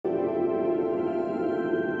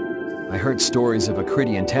I heard stories of a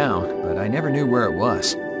Cridian town, but I never knew where it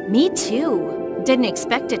was. Me too. Didn't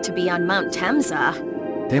expect it to be on Mount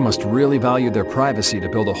Temza. They must really value their privacy to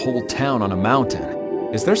build a whole town on a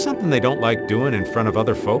mountain. Is there something they don't like doing in front of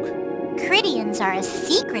other folk? Cridians are a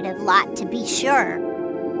secretive lot, to be sure.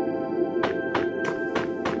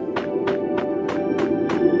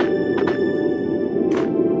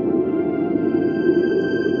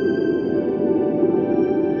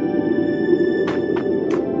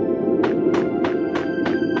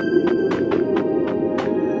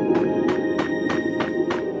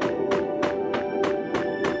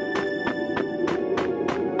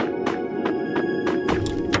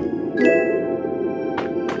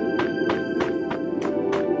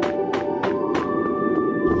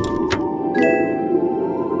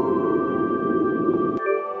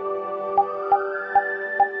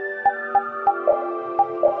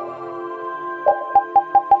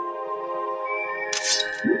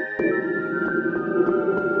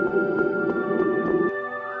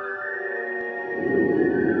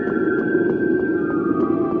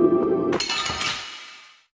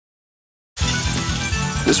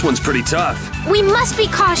 This one's pretty tough. We must be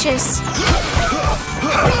cautious.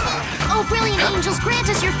 Oh, brilliant angels, grant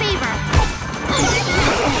us your favor.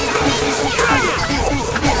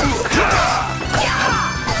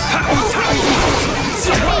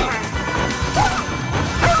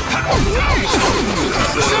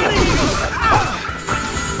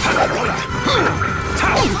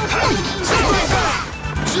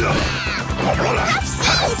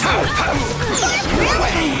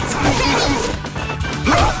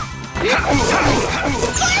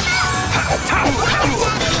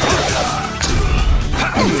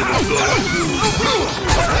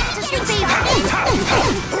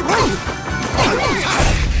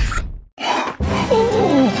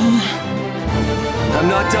 I'm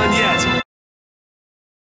not done yet.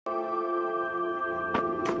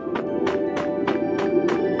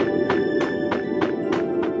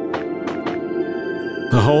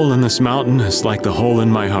 The hole in this mountain is like the hole in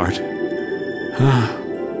my heart.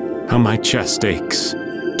 How my chest aches.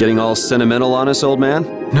 Getting all sentimental on us, old man?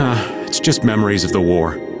 Nah, it's just memories of the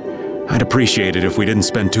war. I'd appreciate it if we didn't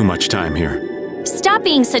spend too much time here. Stop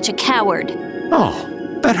being such a coward.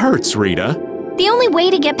 Oh, that hurts, Rita. The only way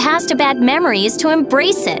to get past a bad memory is to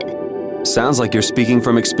embrace it. Sounds like you're speaking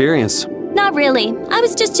from experience. Not really. I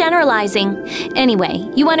was just generalizing. Anyway,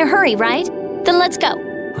 you want to hurry, right? Then let's go.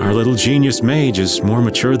 Our little genius mage is more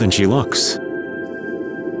mature than she looks.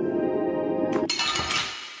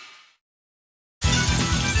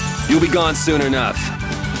 You'll be gone soon enough.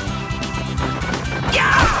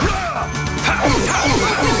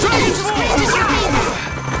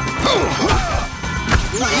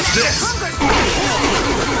 What's this?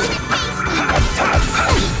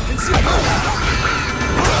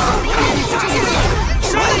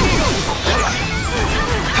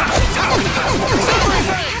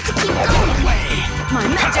 My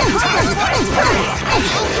magic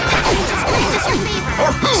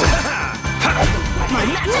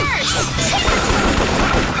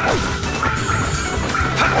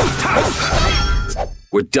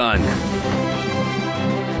We're done.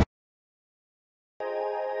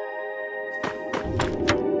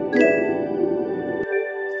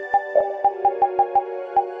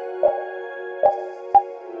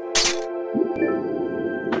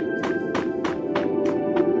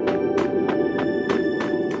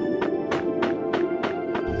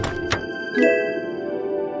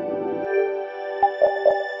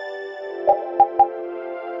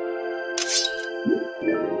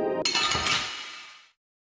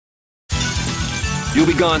 You'll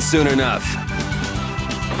be gone soon enough.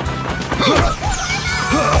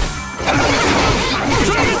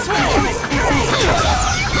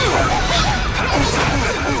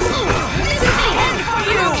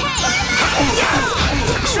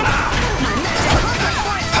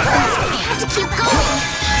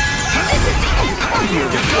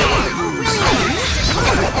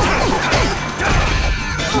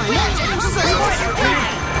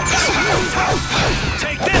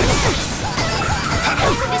 Take this!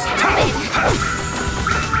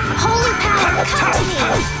 Holy power, come to me!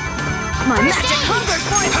 My magic hungers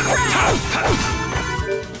for its prey!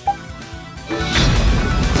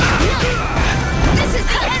 This is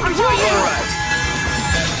the end for you!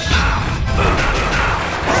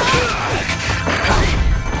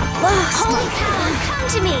 Holy power, come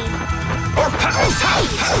to me!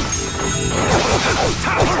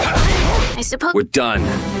 I suppose We're done.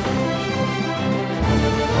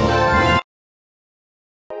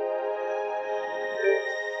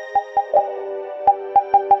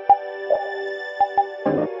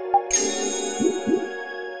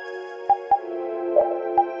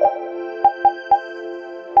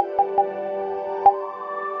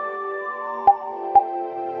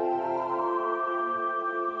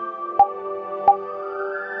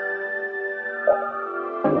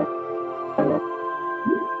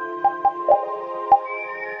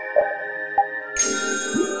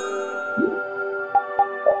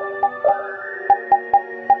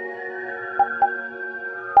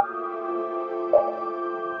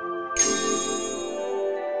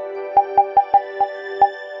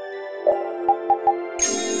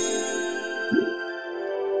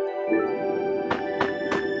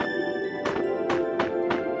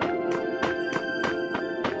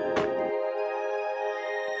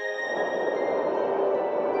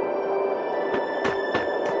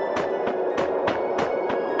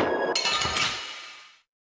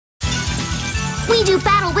 We do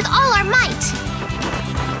battle with all our might!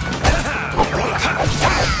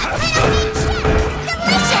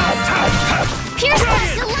 Delicious! Pierce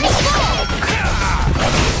us, delightful!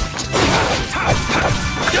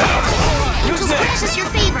 Angels grant us your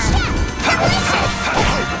favor!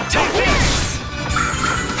 Take this!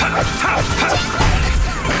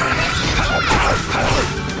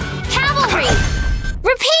 Cavalry!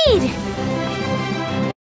 Repeat!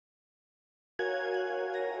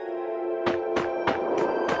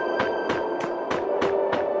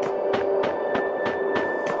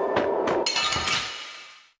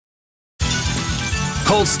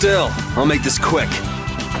 Hold still. I'll make this quick.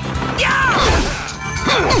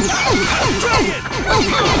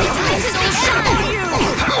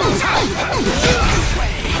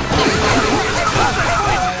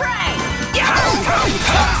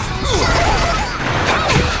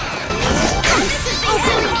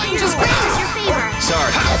 Angels grant us your favor!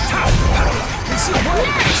 Sorry.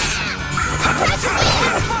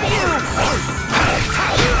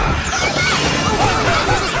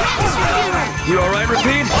 You alright,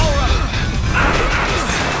 Repeat?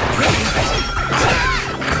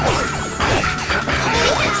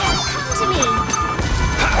 Come to me!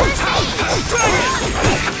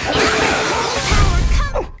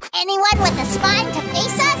 Anyone with a spine to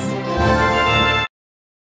face us?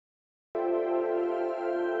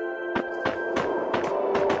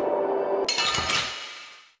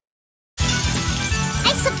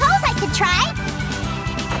 I suppose I could try.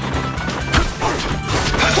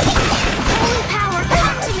 Holy power,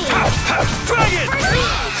 come to me! Dragon!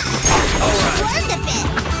 Learned a bit.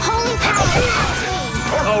 Holy power, come to me!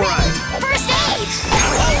 Alright. First aid!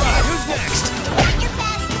 Who's next? At your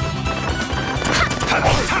best!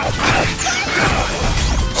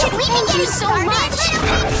 Should we begin you so much.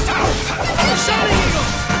 Shining Eagle!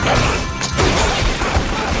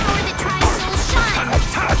 Power that tries souls shine!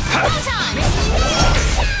 Photon!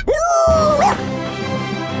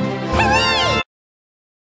 Hooray!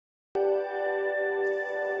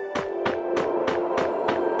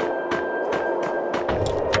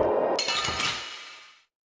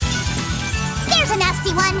 There's a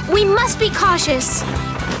nasty one! We must be cautious.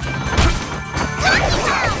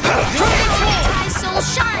 Tries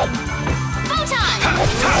souls shine! Photon!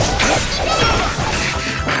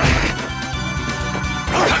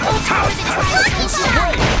 Power that tries souls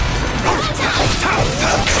shine! Photon!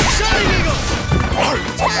 Shining Eagle!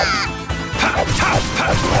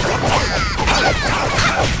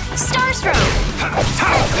 Starstroke.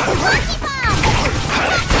 Lucky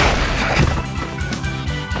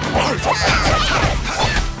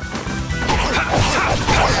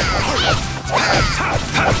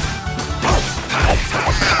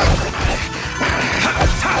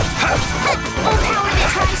Oh, power that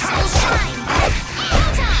tries souls shine!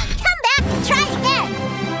 Photon! Come back and try again!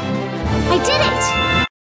 I did it.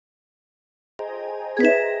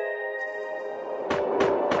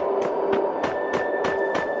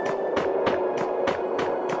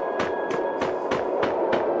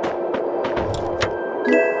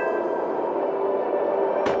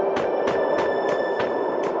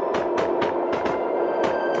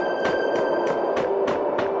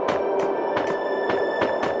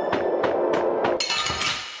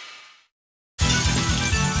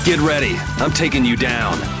 Get ready. I'm taking you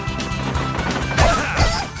down.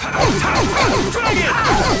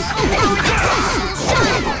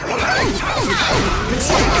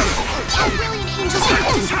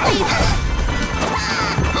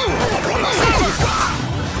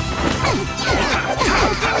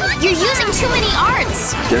 You're using too many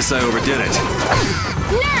arts. Guess I overdid it.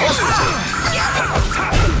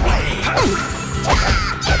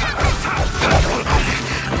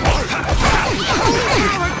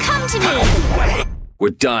 Come to me. We're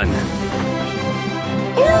done.